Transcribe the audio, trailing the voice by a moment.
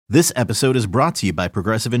This episode is brought to you by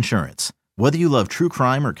Progressive Insurance. Whether you love true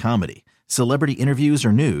crime or comedy, celebrity interviews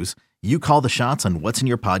or news, you call the shots on what's in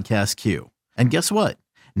your podcast queue. And guess what?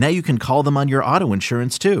 Now you can call them on your auto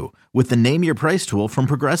insurance too with the Name Your Price tool from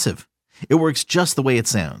Progressive. It works just the way it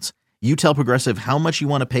sounds. You tell Progressive how much you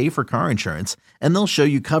want to pay for car insurance, and they'll show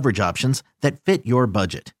you coverage options that fit your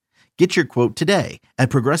budget. Get your quote today at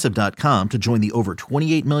Progressive.com to join the over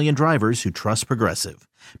 28 million drivers who trust Progressive.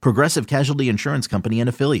 Progressive Casualty Insurance Company and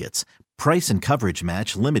Affiliates. Price and coverage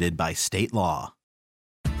match limited by state law.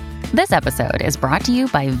 This episode is brought to you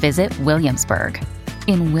by Visit Williamsburg.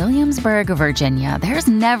 In Williamsburg, Virginia, there's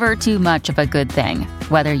never too much of a good thing.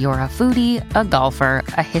 Whether you're a foodie, a golfer,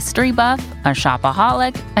 a history buff, a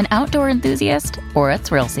shopaholic, an outdoor enthusiast, or a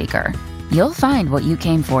thrill seeker, you'll find what you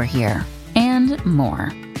came for here and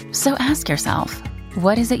more. So ask yourself,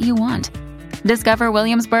 what is it you want? Discover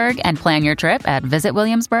Williamsburg and plan your trip at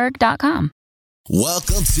visitwilliamsburg.com.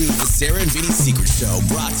 Welcome to the Sarah and Vinny Secret Show,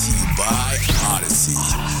 brought to you by Odyssey.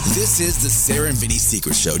 This is the Sarah and Vinny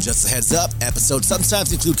Secret Show. Just a heads up, episodes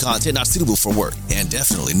sometimes include content not suitable for work and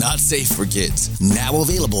definitely not safe for kids. Now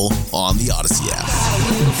available on the Odyssey app.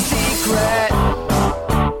 A little secret,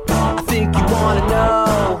 I think you want to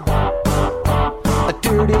know. A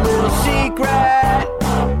dirty little secret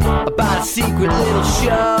about a secret little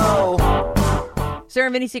show. Sarah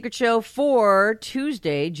and Vinny Secret Show for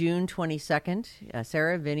Tuesday, June 22nd.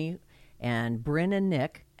 Sarah, Vinny, and Bryn and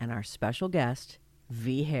Nick, and our special guest,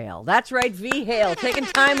 V. Hale. That's right, V. Hale, taking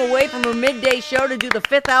time away from her midday show to do the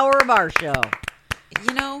 5th hour of our show.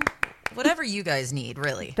 You know, whatever you guys need,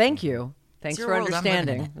 really. Thank you. Thanks for world,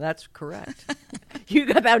 understanding. That's correct. You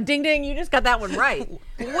got that ding ding. You just got that one right.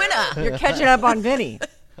 Winner. You're catching up on Vinny.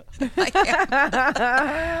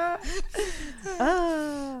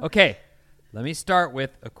 Okay. Let me start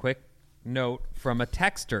with a quick note from a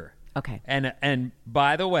texter. Okay. And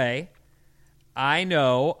by the way, I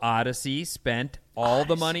know Odyssey spent all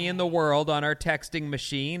the money in the world on our texting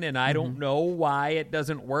machine, and I don't know why it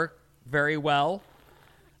doesn't work very well.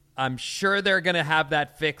 I'm sure they're going to have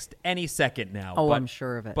that fixed any second now. Oh, I'm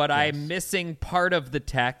sure of it. But yes. I'm missing part of the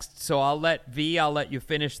text, so I'll let you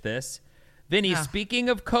finish this. Vinny, speaking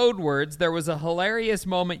of code words, there was a hilarious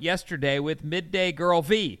moment yesterday with Midday Girl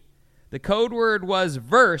V. The code word was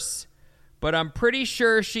verse, but I'm pretty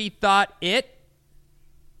sure she thought it,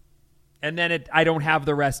 and then I don't have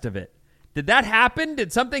the rest of it. Did that happen?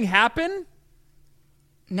 Did something happen?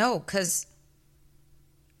 No, because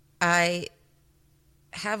I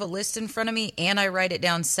have a list in front of me and I write it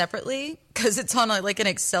down separately because it's on an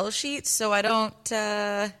Excel sheet, so I don't...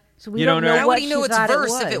 So we You don't don't know know How what would you know she it's thought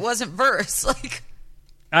verse it if it wasn't verse?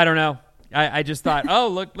 I don't know. I just thought, oh,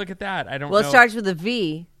 look at that. I don't know. Well, it starts with a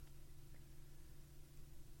V.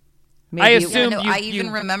 I assumed I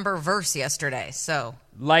even remember verse yesterday, so...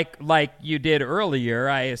 Like you did earlier,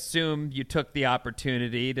 I assume you took the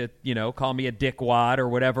opportunity to, call me a dickwad or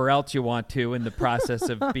whatever else you want to in the process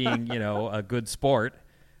of being, a good sport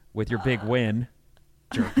with your big win,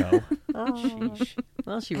 jerko. Sheesh.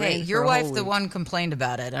 Well, she Hey, reigned your for a wife, whole the week. one, complained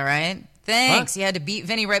about it, all right? Thanks. You had to beat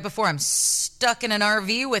Vinny right before I'm stuck in an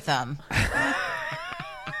RV with him.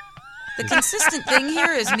 The consistent thing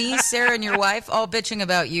here is me, Sarah, and your wife all bitching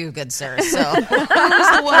about you, good sir. So who's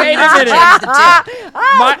the one Wait who a needs to minute. change the tip?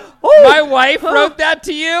 My wife wrote that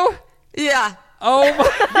to you? Yeah. Oh, my.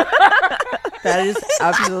 That is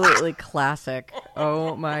absolutely classic.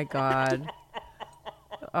 Oh my God.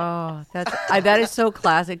 Oh, that is so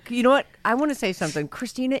classic. You know what? I want to say something.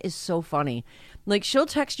 Christina is so funny. Like, she'll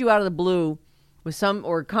text you out of the blue with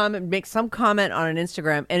make some comment on an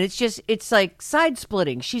Instagram, and it's like side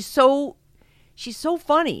splitting. She's so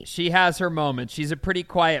funny. She has her moments. She's a pretty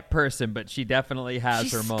quiet person, but she definitely has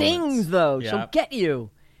She her stings moments. though. Yep. She'll get you.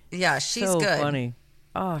 Yeah, she's so good. funny.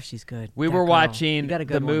 Oh, she's good. We That were girl. watching You got a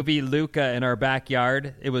the good one. movie Luca in our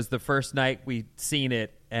backyard. It was the first night we'd seen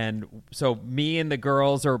it. And so me and the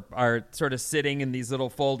girls are sort of sitting in these little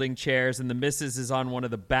folding chairs, and the missus is on one of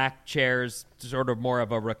the back chairs, sort of more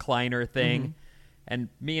of a recliner thing. Mm-hmm. And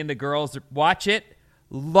me and the girls watch it,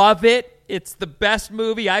 love it. It's the best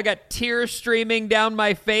movie. I got tears streaming down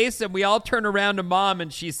my face, and we all turn around to Mom,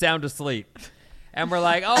 and she's sound asleep. And we're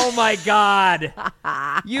like, oh, my God.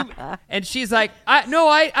 And she's like,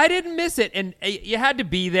 I didn't miss it. And you had to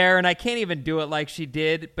be there, and I can't even do it like she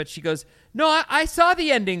did. But she goes, no, I saw the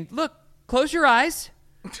ending. Look, close your eyes.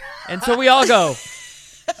 And so we all go,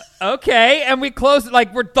 okay. And we close it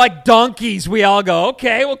like we're like donkeys. We all go,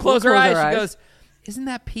 okay, we'll close our eyes. She goes, isn't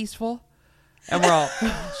that peaceful? And we're all,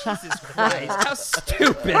 Jesus Christ, how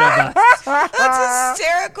stupid of us. That's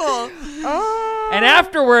hysterical. And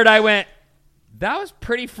afterward, I went, That was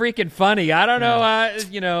pretty freaking funny. I don't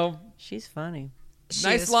know. She's funny. She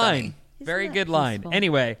Nice is line. funny. Very Isn't good that line. peaceful?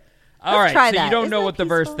 Anyway, all Let's right. try So that. you don't Isn't know that what the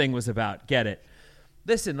verse peaceful? thing was about. Get it.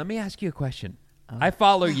 Listen, let me ask you a question. I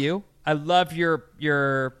follow you. I love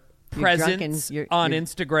your presence drunken- on your-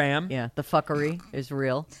 Instagram. Yeah, the fuckery is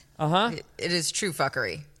real. Uh-huh. It is true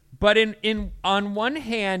fuckery. But in on one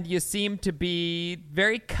hand, you seem to be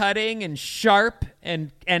very cutting and sharp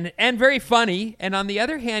and very funny, and on the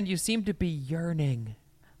other hand, you seem to be yearning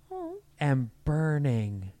and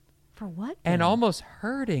burning For what? and almost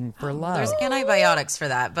hurting for love. There's antibiotics for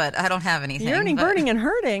that, but I don't have anything. Yearning, but- burning, and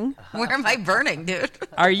hurting. Where am I burning, dude?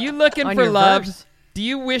 Are you looking On for your love? verse. Do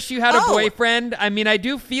you wish you had a Oh. boyfriend? I mean, I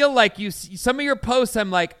do feel like some of your posts,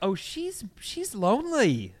 I'm like, oh, she's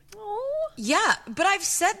lonely. Yeah, but I've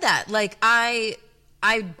said that. Like I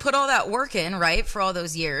put all that work in, right, for all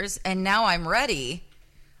those years, and now I'm ready.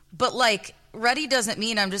 But like ready doesn't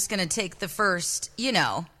mean I'm just going to take the first,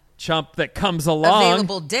 Chump that comes along.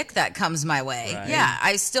 available dick that comes my way. Right. Yeah,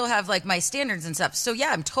 I still have like my standards and stuff. So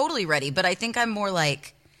yeah, I'm totally ready, but I think I'm more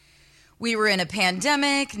like we were in a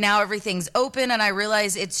pandemic, now everything's open and I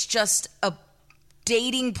realize it's just a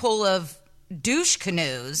dating pool of douche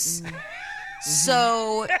canoes.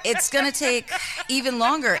 So it's going to take even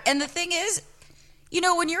longer. And the thing is,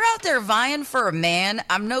 when you're out there vying for a man,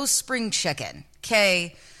 I'm no spring chicken,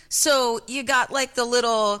 okay? So you got like the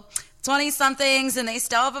little 20-somethings and they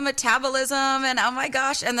still have a metabolism and oh my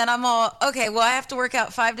gosh. And then I'm all, okay, well, I have to work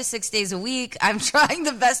out 5 to 6 days a week. I'm trying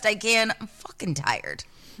the best I can. I'm fucking tired.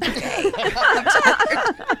 Okay. I'm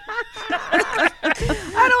tired.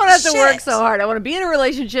 I don't want to have to work Shit. so hard. I want to be in a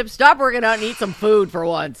relationship, stop working out, and eat some food for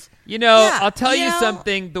once. Yeah, I'll tell you you know-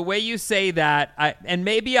 something. The way you say that, and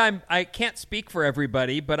maybe I can't speak for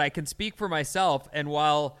everybody, but I can speak for myself. And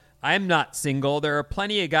while I'm not single, there are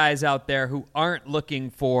plenty of guys out there who aren't looking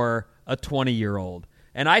for a 20-year-old.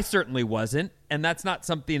 And I certainly wasn't. And that's not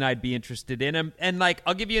something I'd be interested in. And like,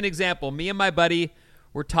 I'll give you an example. Me and my buddy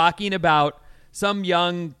were talking about some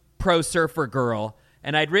young pro surfer girl.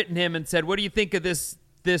 And I'd written him and said, what do you think of this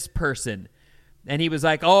person? And he was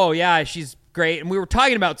like, oh, yeah, she's great. And we were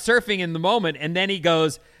talking about surfing in the moment. And then he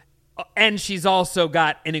goes, and she's also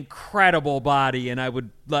got an incredible body. And I would,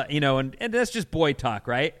 and that's just boy talk,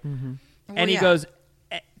 right? Mm-hmm. And he yeah. goes,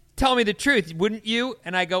 tell me the truth, wouldn't you?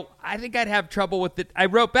 And I go, I think I'd have trouble with it. I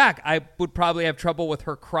wrote back, I would probably have trouble with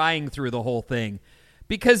her crying through the whole thing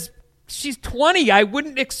because she's 20. I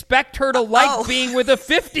wouldn't expect her to like being with a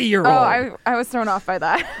 50-year-old. Oh, I was thrown off by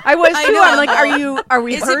that. I was I too. know, I'm like, no. are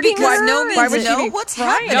we Is it hurting because her? no Why would means she no? be What's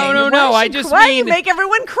crying? happening? No. Why I is she just crying? mean Make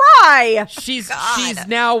everyone cry. she's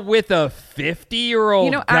now with a 50-year-old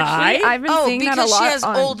You know, guy. actually, I've been Oh, seeing that a because lot she has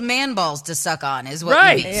on, old man balls to suck on is what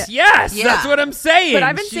right. you mean. Yes, Yeah. that's what I'm saying. But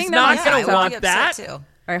I've been she's seeing that not on going I to would want be upset that. too.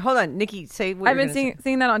 All right, hold on, Nikki. Say what I've you're been gonna say.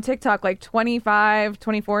 seeing that on TikTok, like 25,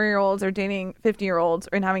 24-year-olds are dating 50-year-olds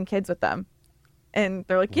and having kids with them. And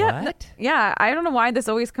they're like, yeah, What? yeah. I don't know why this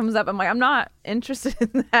always comes up. I'm like, I'm not interested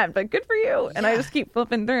in that, but good for you. And I just keep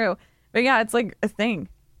flipping through. But yeah, it's like a thing.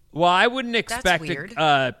 Well, I wouldn't expect weird.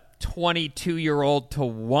 a 22-year-old to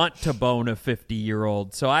want to bone a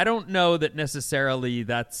 50-year-old. So I don't know that necessarily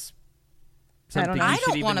that's something know. you I should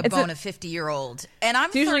don't even... want to It's bone a 50-year-old, and I'm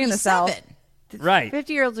It's usually 37. in the South. Right.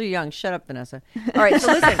 50-year-olds are young. Shut up, Vanessa. All right, so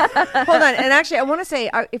listen. Hold on. And actually, I want to say,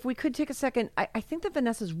 if we could take a second, I think that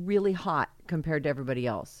Vanessa's really hot compared to everybody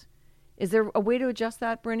else. Is there a way to adjust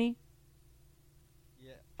that, Brittany?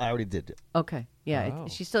 I already did it. Okay. Yeah. Oh.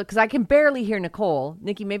 She's still, because I can barely hear Nicole.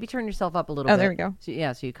 Nikki, maybe turn yourself up a little bit. Oh, there we go. So,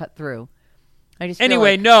 so you cut through. I just feel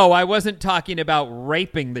Anyway, like- no, I wasn't talking about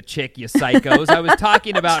raping the chick, you psychos. I was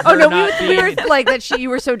talking about her Oh no, not we being... were like that. You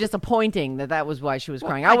were so disappointing that was why she was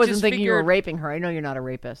crying. I I wasn't just thinking you were figured- raping her. I know you're not a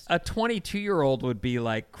rapist. A 22-year-old would be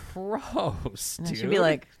like, gross, And dude. she'd be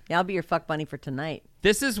like, "Yeah, I'll be your fuck bunny for tonight."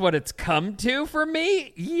 this is what it's come to for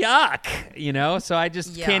me? Yuck. So I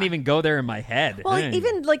just can't Yeah. even go there in my head. Well, Mm.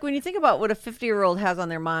 even like when you think about what a 50-year-old has on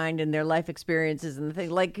their mind and their life experiences and the thing,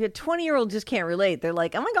 like a 20-year-old just can't relate. They're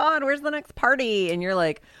like, "Oh my god, where's the next party?" And you're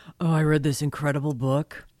like, "Oh, I read this incredible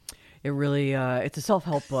book. It really, it's a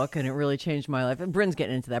self-help book, and it really changed my life." And Bryn's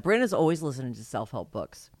getting into that. Bryn is always listening to self-help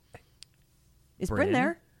books. Is Bryn Bryn?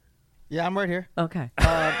 there? Yeah, I'm right here. Okay.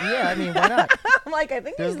 Yeah, I mean, why not? I'm like, I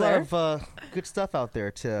think There's he's a there. lot of good stuff out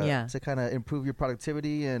there Yeah. to kind of improve your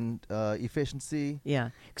productivity and efficiency. Yeah,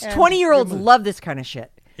 because And 20-year-olds good mood. love this kind of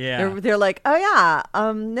shit. Yeah. they're like, "Oh yeah,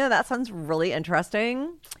 no, that sounds really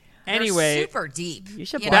interesting." They're Anyway, super deep. You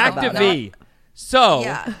should know? back about to that. V. So,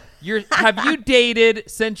 Yeah. have you dated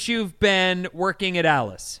since you've been working at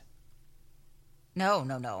Alice?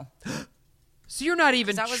 No. So you're not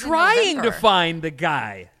even 'Cause that was in trying to November. find the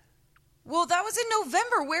guy. Well, that was in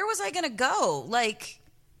November. Where was I going to go? Like,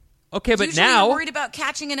 Okay, but usually now you're worried about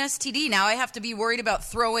catching an STD. Now I have to be worried about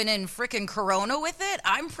throwing in frickin' Corona with it.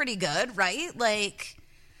 I'm pretty good, right? Like,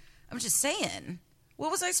 I'm just saying.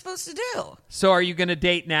 What was I supposed to do? So are you going to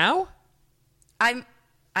date now? I'm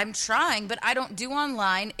trying, but I don't do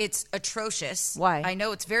online. It's atrocious. Why? I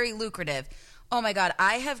know it's very lucrative. Oh my God,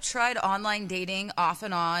 I have tried online dating off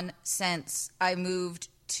and on since I moved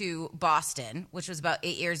to Boston, which was about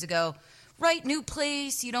 8 years ago. Right, new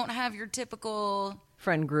place. You don't have your typical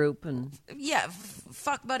Friend group and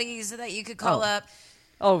fuck buddies that you could call up.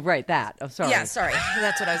 oh, right, that. Oh, sorry. Yeah, sorry,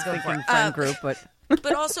 that's what I was going for. Thinking friend group, but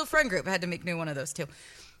But also friend group. I had to make new one of those too.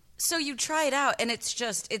 So you try it out, and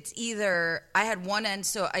it's either I had one end.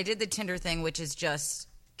 So I did the Tinder thing, which is just,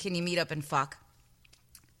 can you meet up and fuck?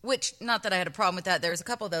 Which, not that I had a problem with that. There was a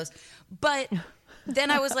couple of those. But then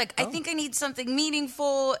I was like, I think I need something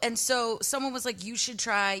meaningful. And so someone was like, you should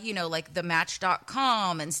try, like the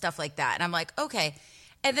Match.com and stuff like that. And I'm like, okay.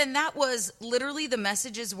 And then that was literally the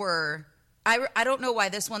messages were, I don't know why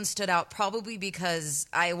this one stood out, probably because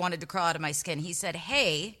I wanted to crawl out of my skin. He said,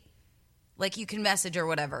 hey, like you can message or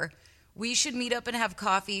whatever. We should meet up and have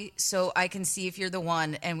coffee so I can see if you're the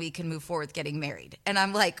one and we can move forward with getting married. And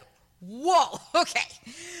I'm like, whoa, okay.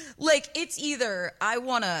 Like, it's either I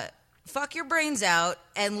want to fuck your brains out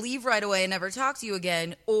and leave right away and never talk to you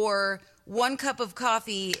again, or 1 cup of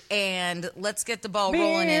coffee and let's get the ball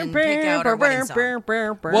rolling and pick out our wedding song.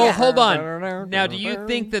 Well, hold on. Now, do you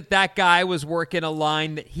think that guy was working a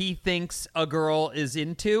line that he thinks a girl is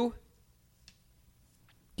into?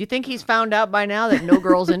 do you think he's found out by now that no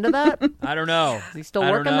girl's into that? I don't know. Is he still I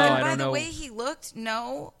don't working know. that? I By don't the know. way he looked,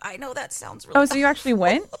 no, I know that sounds really Oh, so you actually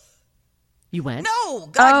went? You went? No,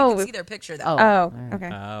 God, you Oh. can see their picture though. Oh,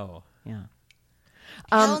 okay. Oh. Yeah.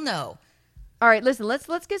 Hell no. All right, listen,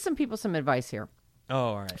 let's give some people some advice here. Oh,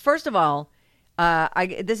 all right. First of all,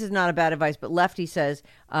 this is not a bad advice, but Lefty says,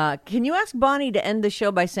 can you ask Bonnie to end the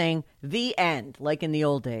show by saying the end, like in the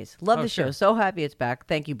old days? Love the show. sure. So happy it's back.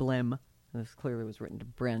 Thank you, Blim. This clearly was written to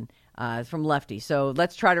Bryn. It's from Lefty. So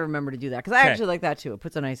let's try to remember to do that, because I Okay. actually like that too. It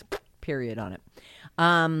puts a nice period on it.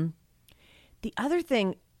 The other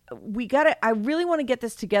thing, I really want to get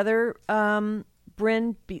this together,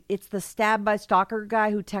 Bryn. It's the Stab by Stalker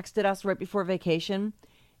guy who texted us right before vacation,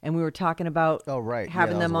 and we were talking about Oh, right. Yeah,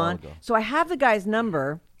 having that was them a while on. ago. So I have the guy's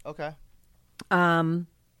number. Okay. Do you want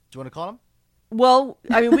to call him? Well,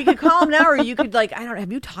 I mean, we could call him now, or you could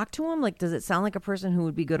have you talked to him? Like, does it sound like a person who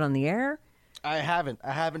would be good on the air? I haven't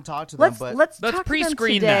talked to them, but Let's Let's talk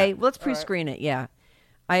pre-screen to them today. that. Let's pre-screen it. Yeah,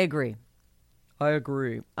 I agree.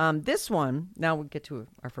 This one. Now we'll get to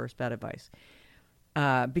our first bad advice.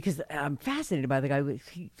 Because I'm fascinated by the guy.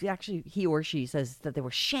 He or she says that they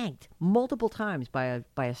were shanked multiple times by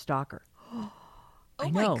a stalker. Oh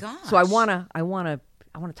I my know. gosh. So I wanna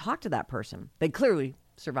talk to that person. They clearly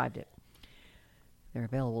survived it. They're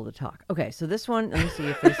available to talk. Okay, so this one, let me see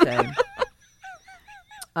if they say.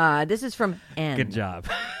 This is from N. Good job.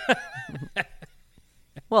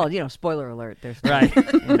 Well, spoiler alert. There's Right.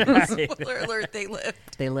 Right. Spoiler alert, they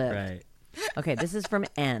lived. They live. Right. Okay, this is from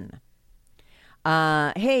N.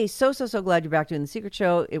 Hey, so glad you're back doing The Secret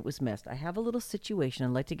Show. It was missed. I have a little situation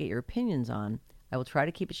I'd like to get your opinions on. I will try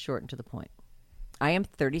to keep it short and to the point. I am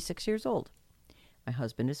 36 years old. My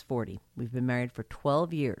husband is 40. We've been married for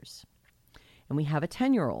 12 years. And we have a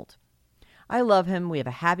 10-year-old. I love him. We have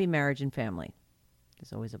a happy marriage and family.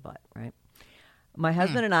 There's always a but, right? My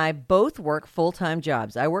husband and I both work full-time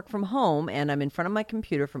jobs. I work from home, and I'm in front of my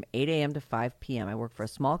computer from 8 a.m. to 5 p.m. I work for a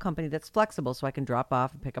small company that's flexible, so I can drop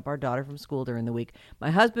off and pick up our daughter from school during the week.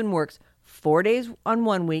 My husband works 4 days on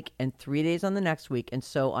one week and 3 days on the next week, and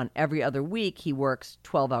so on every other week, he works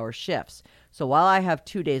 12-hour shifts. So while I have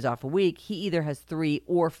 2 days off a week, he either has 3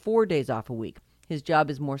 or 4 days off a week. His job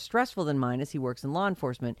is more stressful than mine as he works in law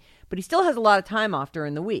enforcement, but he still has a lot of time off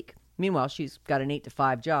during the week. Meanwhile, she's got an 8 to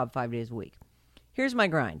 5 job 5 days a week. Here's my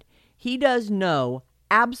grind. He does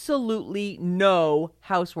absolutely no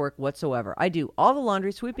housework whatsoever. I do all the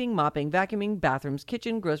laundry, sweeping, mopping, vacuuming, bathrooms,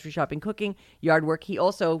 kitchen, grocery shopping, cooking, yard work. She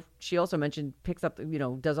also mentioned picks up,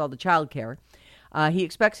 does all the childcare. He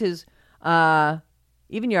expects his,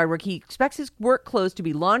 even yard work, he expects his work clothes to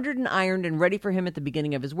be laundered and ironed and ready for him at the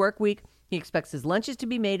beginning of his work week. He expects his lunches to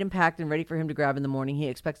be made and packed and ready for him to grab in the morning. He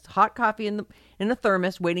expects hot coffee in a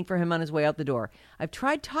thermos waiting for him on his way out the door. I've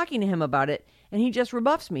tried talking to him about it, and he just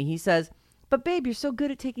rebuffs me. He says, "But babe, you're so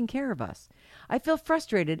good at taking care of us." I feel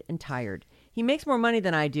frustrated and tired. He makes more money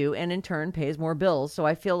than I do and in turn pays more bills, so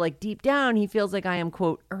I feel like deep down he feels like I am,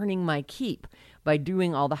 quote, earning my keep by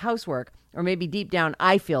doing all the housework, or maybe deep down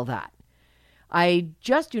I feel that. I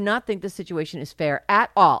just do not think this situation is fair at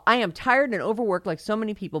all. I am tired and overworked like so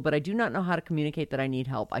many people, but I do not know how to communicate that I need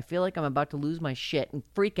help. I feel like I'm about to lose my shit and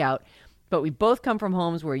freak out, but we both come from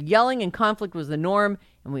homes where yelling and conflict was the norm,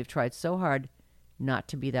 and we've tried so hard not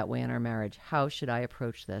to be that way in our marriage. How should I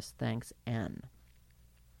approach this? Thanks, N.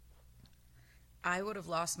 I would have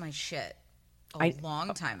lost my shit a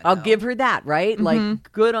long time ago. I'll give her that, right?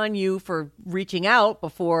 Like, good on you for reaching out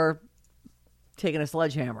before taking a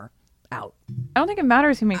sledgehammer out. I don't think it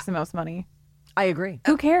matters who makes the most money. I agree.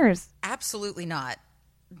 Who cares? Absolutely not.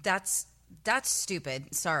 That's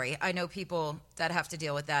stupid. Sorry. I know people that have to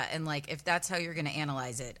deal with that. And like, if that's how you're going to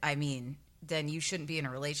analyze it, I mean, then you shouldn't be in a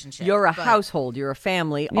relationship. You're a household. You're a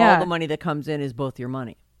family. Yeah. All the money that comes in is both your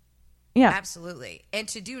money. Yeah. Absolutely. And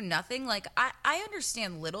to do nothing, like I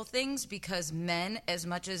understand little things because men, as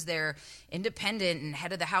much as they're independent and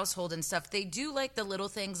head of the household and stuff, they do like the little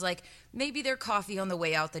things, like maybe their coffee on the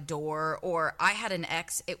way out the door. Or I had an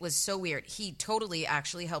ex, it was so weird. He totally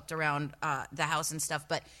actually helped around the house and stuff,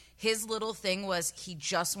 but his little thing was he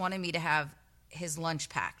just wanted me to have his lunch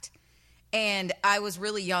packed. And I was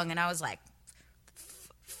really young and I was like,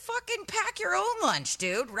 fucking pack your own lunch,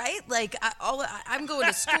 dude, right? Like, I'm going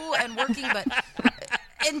to school and working, but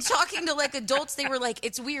and talking to like adults, they were like,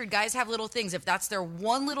 it's weird. Guys have little things. If that's their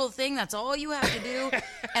one little thing, that's all you have to do.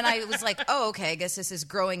 And I was like, oh, okay, I guess this is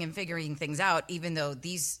growing and figuring things out, even though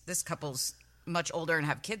this couple's much older and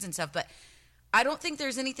have kids and stuff. But I don't think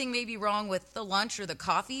there's anything maybe wrong with the lunch or the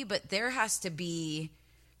coffee, but there has to be.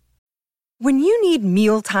 When you need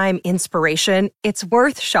mealtime inspiration, it's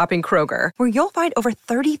worth shopping Kroger, where you'll find over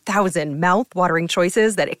 30,000 mouthwatering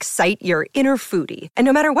choices that excite your inner foodie. And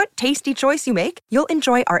no matter what tasty choice you make, you'll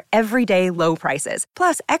enjoy our everyday low prices,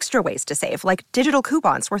 plus extra ways to save, like digital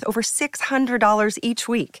coupons worth over $600 each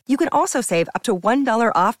week. You can also save up to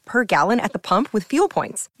 $1 off per gallon at the pump with fuel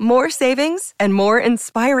points. More savings and more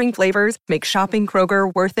inspiring flavors make shopping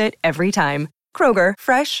Kroger worth it every time. Kroger,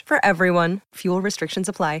 fresh for everyone. Fuel restrictions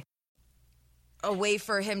apply. A way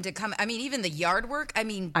for him to come. I mean, even the yard work. I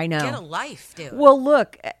mean, I know. Get a life, dude. Well,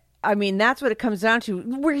 look, I mean, that's what it comes down to.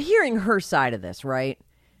 We're hearing her side of this, right?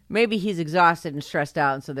 Maybe he's exhausted and stressed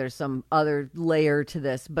out, and so there's some other layer to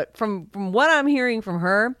this. But from what I'm hearing from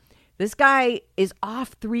her, this guy is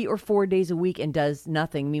off 3 or 4 days a week and does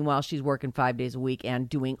nothing. Meanwhile, she's working 5 days a week and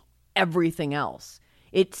doing everything else.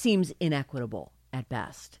 It seems inequitable at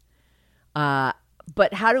best.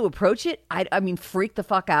 But how to approach it? I mean, freak the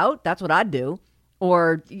fuck out. That's what I'd do.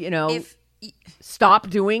 Or,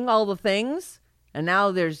 stop doing all the things. And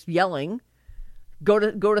now there's yelling. Go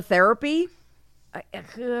to therapy.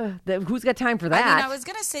 Who's got time for that? I mean, I was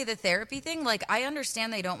going to say the therapy thing. Like, I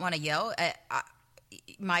understand they don't want to yell.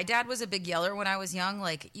 My dad was a big yeller when I was young.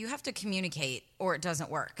 Like, you have to communicate or it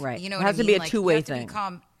doesn't work. Right. You know it what I mean? has to be a like, two-way thing.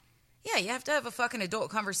 Yeah, you have to have a fucking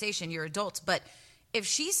adult conversation. You're adults. But if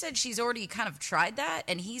she said she's already kind of tried that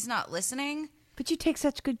and he's not listening. But you take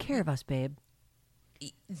such good care of us, babe.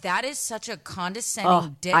 That is such a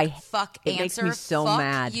condescending fuck it answer. Makes me so fuck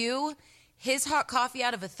mad. You. His hot coffee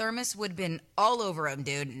out of a thermos would have been all over him,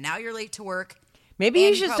 dude. Now you're late to work. Maybe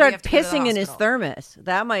you should start pissing in his thermos.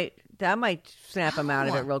 That might snap him out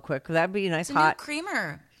of it real quick. That'd be a nice it's a hot new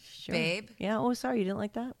creamer, sure. Babe. Yeah. Oh, sorry, you didn't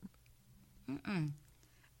like that.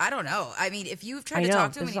 I don't know. I mean, if you've tried to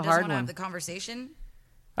talk to him and he doesn't want to have the conversation,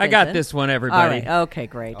 I got this one, everybody. All right. Okay,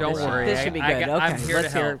 great. Don't worry. This should be good. Okay, I'm here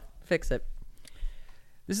let's to help. fix it.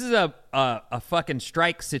 This is a fucking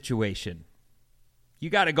strike situation. You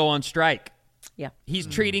got to go on strike. Yeah. He's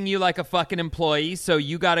treating you like a fucking employee, so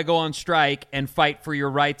you got to go on strike and fight for your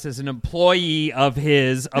rights as an employee of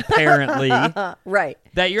his, apparently. Right.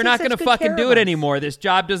 That you're not going to fucking do it anymore. This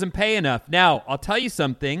job doesn't pay enough. Now, I'll tell you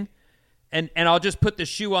something, and I'll just put the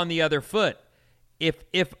shoe on the other foot.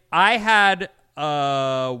 If I had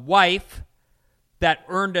a wife that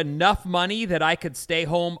earned enough money that I could stay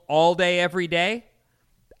home all day, every day,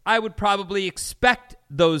 I would probably expect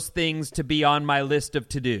those things to be on my list of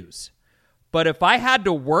to-dos. But if I had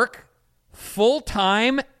to work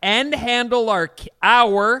full-time and handle our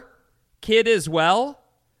kid as well,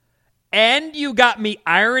 and you got me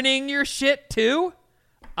ironing your shit too,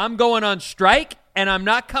 I'm going on strike, and I'm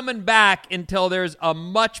not coming back until there's a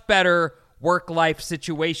much better work-life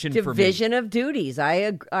situation for me. Division of duties. I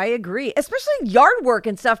agree. Especially yard work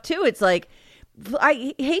and stuff too. It's like,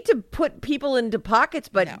 I hate to put people into pockets,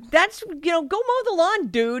 but that's, go mow the lawn,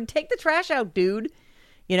 dude. Take the trash out, dude.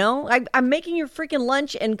 I'm making your freaking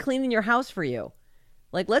lunch and cleaning your house for you.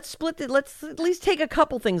 Like, let's split it. Let's at least take a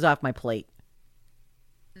couple things off my plate.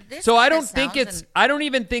 So I don't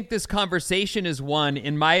even think this conversation is one,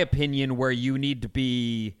 in my opinion, where you need to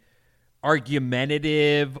be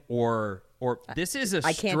argumentative or or this is a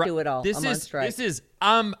I can't do it all. This I'm on is strike. this is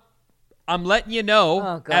I'm letting you know,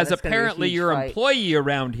 Oh, God, as that's gonna be a apparently huge your fight. employee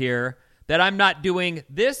around here, that I'm not doing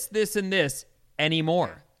this, and this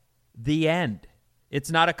anymore. The end. It's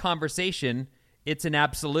not a conversation. It's an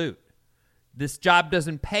absolute. This job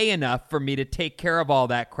doesn't pay enough for me to take care of all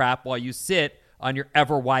that crap while you sit on your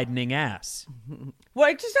ever-widening ass.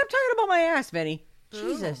 Well, just stop talking about my ass, Vinny.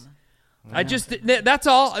 Jesus. I just, that's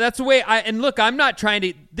all. That's the way and look, I'm not trying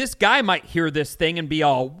to, this guy might hear this thing and be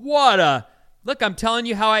all, look, I'm telling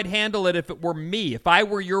you how I'd handle it if it were me. If I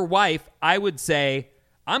were your wife, I would say,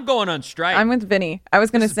 I'm going on strike. I'm with Vinny. I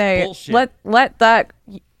was going to This is say, bullshit. let that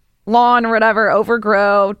lawn or whatever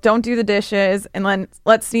overgrow. Don't do the dishes. And then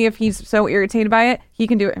let's see if he's so irritated by it, he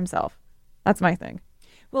can do it himself. That's my thing.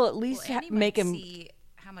 Well, at least Well, and you make might him. see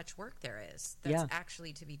how much work there is that's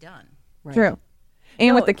actually to be done. Right. True. And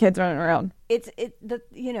No, with the kids running around. It's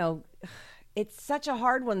such a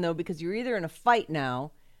hard one though, because you're either in a fight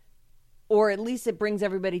now, or at least it brings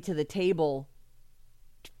everybody to the table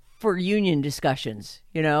for union discussions.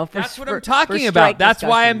 That's what I'm talking about. That's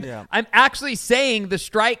why I'm actually saying the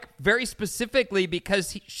strike very specifically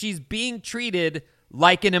because she's being treated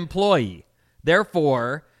like an employee.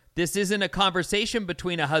 Therefore, this isn't a conversation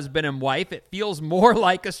between a husband and wife. It feels more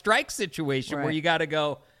like a strike situation where Right. you got to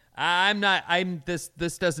go,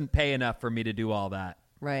 this doesn't pay enough for me to do all that.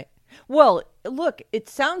 Right. Well, look, it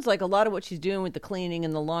sounds like a lot of what she's doing with the cleaning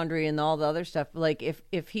and the laundry and all the other stuff. Like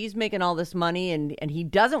if he's making all this money and he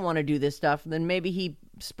doesn't want to do this stuff, then maybe he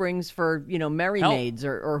springs for, Merry Help. Maids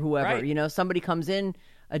or whoever. Right. Somebody comes in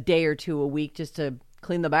a day or two a week just to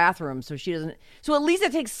clean the bathroom so she doesn't. So at least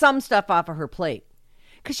it takes some stuff off of her plate.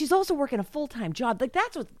 Because she's also working a full-time job. Like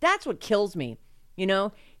that's what kills me.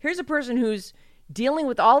 Here's a person who's dealing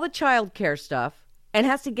with all the child care stuff and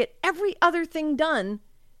has to get every other thing done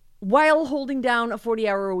while holding down a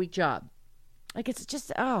 40-hour-a-week job. Like, it's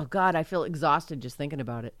just, oh, God, I feel exhausted just thinking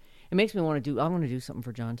about it. It makes me want to do something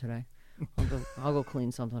for John today. I'll go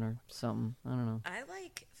clean something or something. I don't know. I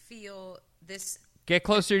feel this. Get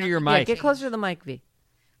closer to your Yeah, mic. get closer to the mic, V.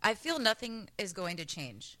 I feel nothing is going to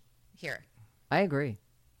change here I agree.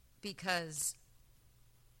 because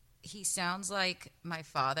he sounds like my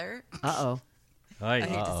father. Uh-oh. I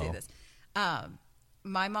hate to say this.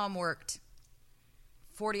 My mom worked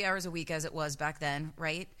 40 hours a week as it was back then,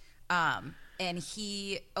 right? And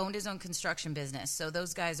he owned his own construction business. So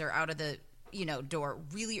those guys are out of the, door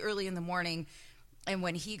really early in the morning. And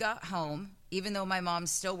when he got home, even though my mom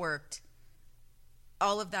still worked,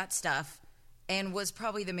 all of that stuff, and was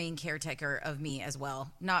probably the main caretaker of me as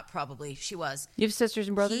well. Not probably, she was. You have sisters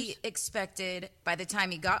and brothers? He expected, by the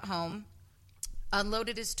time he got home,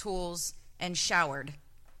 unloaded his tools, and showered,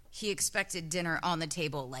 he expected dinner on the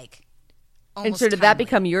table, like, almost And so did that timely.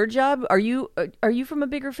 become your job? Are you from a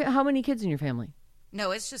bigger family? How many kids in your family?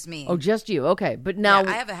 No, it's just me. Oh, just you. Okay. But now...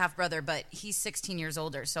 Yeah, I have a half brother, but he's 16 years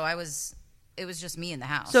older, so it was just me in the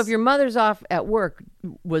house. So if your mother's off at work,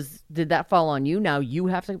 did that fall on you? Now you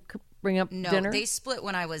have to bring up No, dinner? they split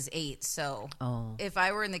when I was 8, so if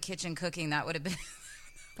I were in the kitchen cooking, that would have been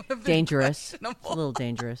Dangerous. It's questionable. a little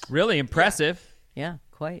dangerous. Really impressive. Yeah,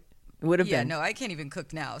 quite. It would have Yeah, been. no, I can't even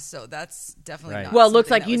cook now, so that's definitely Right. not Well, it looks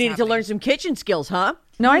something like that you was needed to learn happening. some kitchen skills, huh?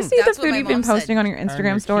 No, I see the That's what food my you've been mom said. posting on your your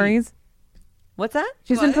Instagram key. stories. What's that?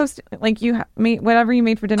 She's been What? posting, like, you made whatever you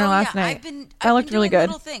made for dinner last night. I've been looked really doing good.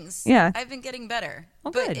 Little things. Yeah. I've been getting better. Oh,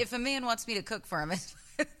 but good. if a man wants me to cook for him,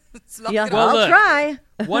 it's not Yeah, gonna Well, I'll look. try.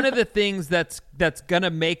 One of the things that's going to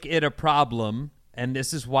make it a problem, and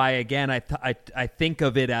this is why, again, I think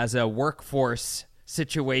of it as a workforce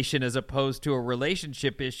situation as opposed to a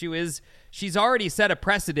relationship issue, is she's already set a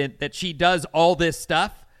precedent that she does all this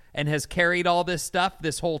stuff and has carried all this stuff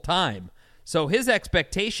this whole time. So his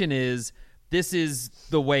expectation is this is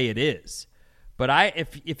the way it is. But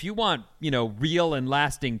if you want, real and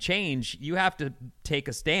lasting change, you have to take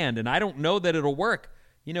a stand. And I don't know that it'll work.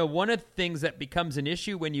 One of the things that becomes an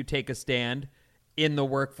issue when you take a stand in the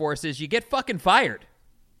workforce is you get fucking fired.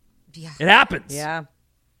 Yeah. It happens. Yeah.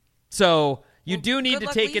 So you Well, do need good to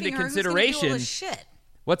luck take into leaving her. Who's gonna do all consideration. this shit?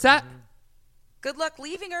 What's that? Good luck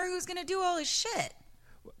leaving her. Who's going to do all his shit?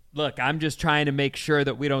 Look, I'm just trying to make sure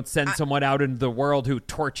that we don't send someone out into the world who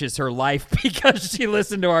torches her life because she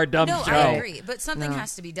listened to our dumb No, show. I agree, but something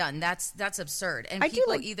has to be done. That's absurd. And I do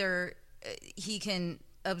people like- either he can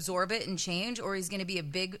absorb it and change, or he's going to be a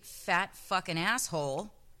big fat fucking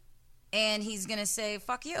asshole, and he's going to say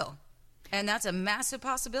 "fuck you." And that's a massive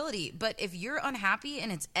possibility. But if you're unhappy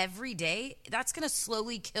and it's every day, that's going to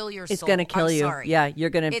slowly kill your soul. It's going to kill I'm you. Sorry. Yeah, you're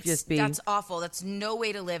going to just be. That's awful. That's no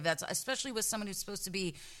way to live. That's especially with someone who's supposed to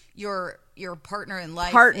be your partner in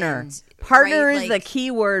life. Partner is the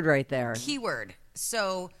key word right there. Keyword.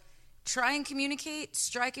 So try and communicate.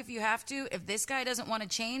 Strike if you have to. If this guy doesn't want to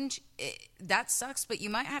change, that sucks. But you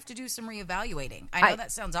might have to do some reevaluating. I know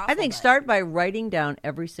that sounds awful. I think start by writing down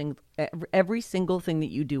every single thing that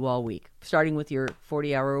you do all week, starting with your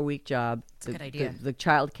 40-hour-a-week job. That's a good idea. The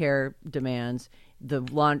child care demands, the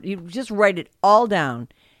laundry. You just write it all down,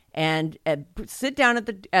 and sit down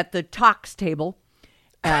at the talks table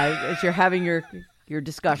as you're having your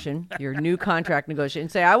discussion, your new contract negotiation.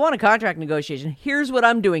 Say, I want a contract negotiation. Here's what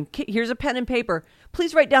I'm doing. Here's a pen and paper.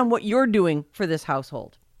 Please write down what you're doing for this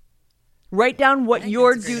household. Write down what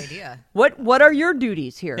your what are your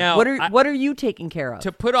duties here? Now, what are you taking care of?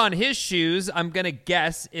 To put on his shoes, I'm going to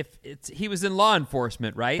guess if he was in law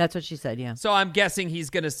enforcement, right? That's what she said, yeah. So I'm guessing he's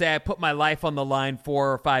going to say, I put my life on the line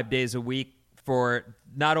 4 or 5 days a week for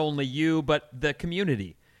not only you, but the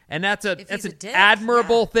community. And that's an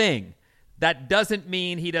admirable thing. That doesn't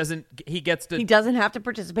mean he doesn't have to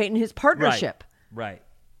participate in his partnership. Right.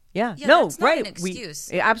 Yeah. No, that's not an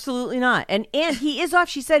excuse. Absolutely not. And he is off.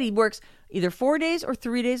 She said he works either 4 days or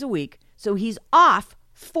 3 days a week. So he's off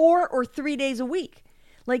 4 or 3 days a week.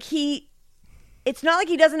 It's not like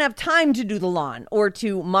he doesn't have time to do the lawn or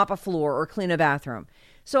to mop a floor or clean a bathroom.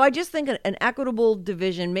 So I just think an equitable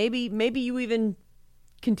division, maybe you even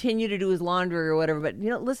continue to do his laundry or whatever, but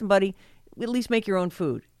listen, buddy, at least make your own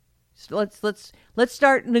food. So let's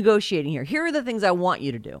start negotiating here. Here are the things I want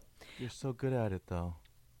you to do. You're so good at it, though.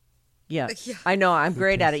 Yeah. I know. I'm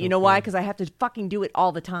great at it. You know why? Because I have to fucking do it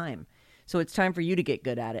all the time. So it's time for you to get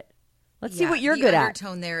good at it. Let's see what you're good at. The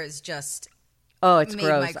undertone there is just... Oh, it's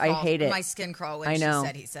gross. I hate it. My skin crawl when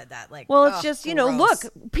he said that. Well, it's just,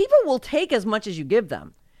 look, people will take as much as you give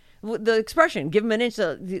them. The expression, give them an inch,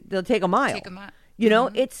 they'll take a mile.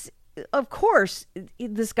 It's, of course,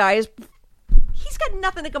 this guy he's got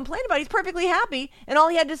nothing to complain about. He's perfectly happy. And all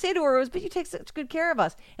he had to say to her was, but you take such good care of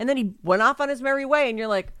us. And then he went off on his merry way. And you're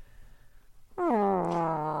like,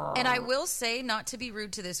 oh. And I will say, not to be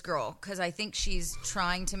rude to this girl, because I think she's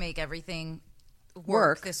trying to make everything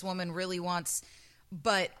work. This woman really wants,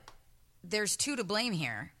 but there's two to blame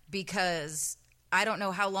here, because I don't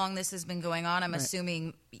know how long this has been going on. I'm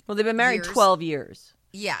assuming. Well, they've been married 12 years.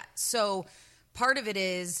 Yeah. So part of it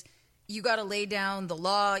is you got to lay down the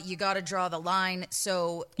law. You got to draw the line.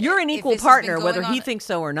 So you're an equal partner, whether he thinks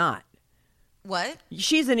so or not. What?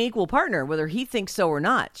 She's an equal partner, whether he thinks so or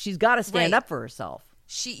not. She's got to stand up for herself.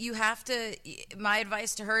 You have to. My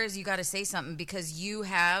advice to her is you got to say something, because you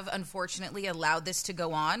have unfortunately allowed this to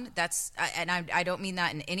go on. I don't mean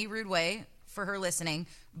that in any rude way for her listening,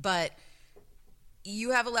 but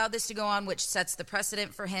you have allowed this to go on, which sets the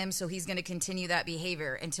precedent for him. So he's going to continue that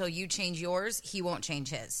behavior until you change yours. He won't change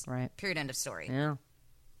his. Right. Period. End of story. Yeah.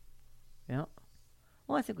 Yeah.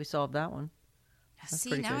 Well, I think we solved that one. That's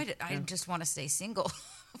now I just want to stay single.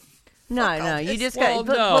 No, you just got.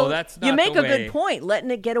 Well, that's not. You make the a way. good point,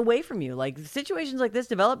 letting it get away from you. Like situations like this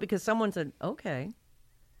develop because someone said, "Okay,"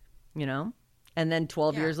 and then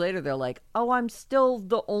 12 years later, they're like, "Oh, I'm still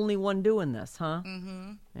the only one doing this, huh?"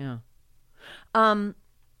 Mm-hmm. Yeah.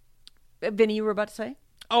 Vinny, you were about to say?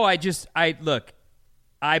 Oh, I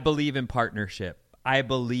believe in partnership. I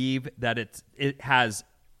believe that it has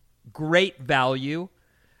great value.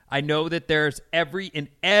 I know that in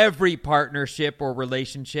every partnership or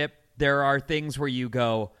relationship, there are things where you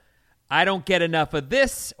go, I don't get enough of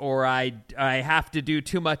this, or I have to do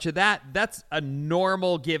too much of that. That's a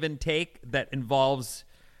normal give and take that involves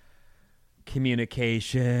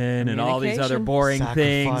communication and all these other boring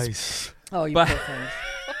things. Oh, you poor things.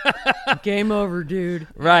 Game over, dude.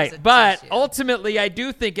 Right. But ultimately, I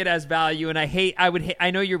do think it has value, and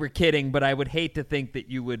I know you were kidding, but I would hate to think that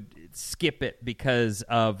you would skip it because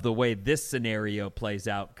of the way this scenario plays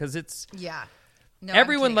out, because it's no,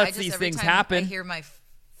 everyone lets these things happen. I hear my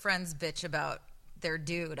friends bitch about their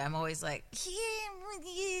dude. I'm always like,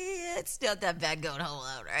 it's not that bad going all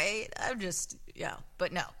out, right? I'm just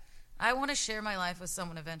but no, I want to share my life with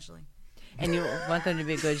someone eventually. And you want them to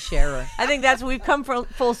be a good sharer. I think that's we've come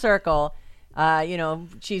full circle.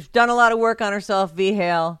 She's done a lot of work on herself. V.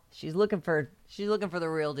 Hale. She's looking for the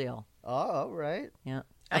real deal. Oh, right. Yeah.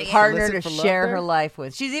 A partner to share her life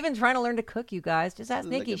with. She's even trying to learn to cook, you guys. Just ask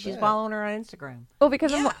Nikki. She's following her on Instagram. Well,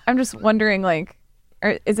 because I'm just wondering,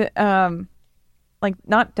 is it not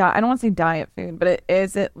I don't want to say diet food, but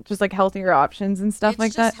is it just like healthier options and stuff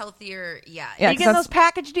like that? It's just healthier, yeah. Are you getting those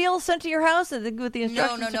package deals sent to your house with the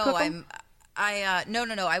instructions? No.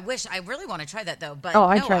 No. I wish. I really want to try that though. But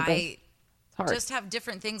I no, tried this. It's hard. just have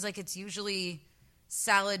different things. Like it's usually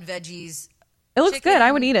salad, veggies. It looks good.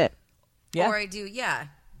 I would eat it. Yeah. Or I do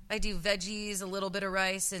veggies, a little bit of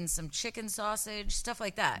rice, and some chicken sausage, stuff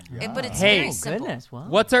like that. But it's Hey. very Oh, simple. Goodness, wow.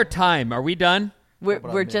 What's our time? Are we done?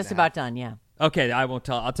 We're just about done, yeah. Okay, I won't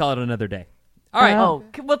tell. I'll tell it another day. All right.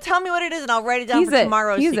 Well, tell me what it is, and I'll write it down Tease for it.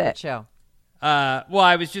 tomorrow's Tease secret it. show. Well,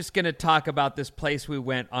 I was just going to talk about this place we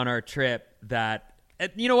went on our trip that,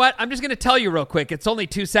 you know what? I'm just going to tell you real quick. It's only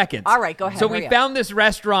 2 seconds. All right, go ahead. So Hurry we up. found this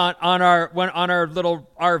restaurant on our little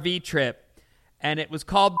RV trip, and it was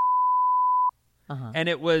called, and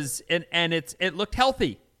it was, and it looked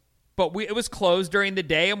healthy, but it was closed during the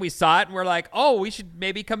day, and we saw it, and we're like, oh, we should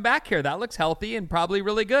maybe come back here. That looks healthy and probably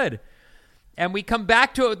really good. And we come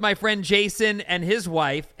back to it with my friend Jason and his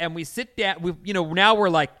wife, and we sit down. Now we're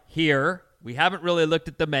like, here. We haven't really looked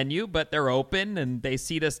at the menu, but they're open, and they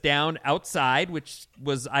seat us down outside, which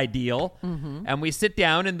was ideal. Mm-hmm. And we sit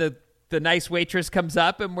down, and the nice waitress comes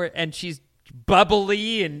up, and she's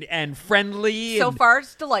bubbly and friendly. So and far,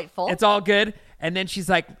 it's delightful. it's all good. And then she's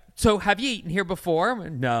like, so have you eaten here before? I'm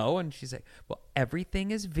like, no. And she's like, well,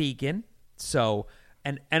 everything is vegan. So...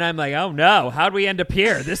 And I'm like, oh no, how'd we end up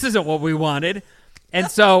here? This isn't what we wanted. And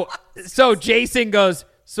so Jason goes,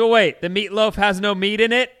 so wait, the meatloaf has no meat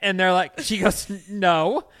in it? And she goes,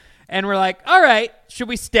 no. And we're like, all right, should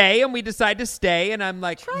we stay? And we decide to stay. And I'm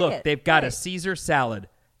like, look, they've got a Caesar salad.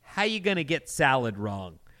 How you going to get salad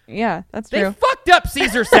wrong? Yeah, that's They true. fucked up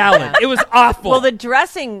Caesar salad. It was awful. Well, the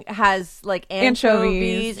dressing has like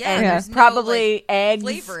anchovies Yeah, and there's no, probably like, eggs.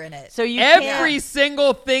 flavor in it. So you Every can't.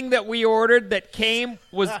 single thing that we ordered that came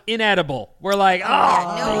was inedible. We're like,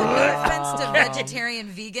 Yeah, no offense to vegetarian,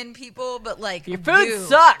 vegan people, but like Your food boo.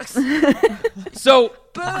 sucks. So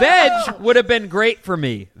veg would have been great for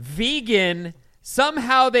me. Vegan,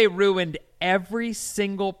 somehow they ruined every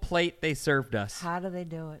single plate they served us. How do they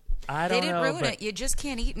do it? I don't They didn't know. ruin but it. You just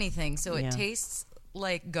can't eat anything, so Yeah. it tastes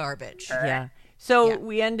like garbage. Yeah. So Yeah.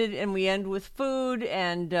 we end with food,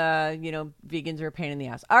 and vegans are a pain in the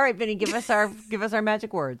ass. All right, Vinny, give us our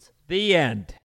magic words. The end.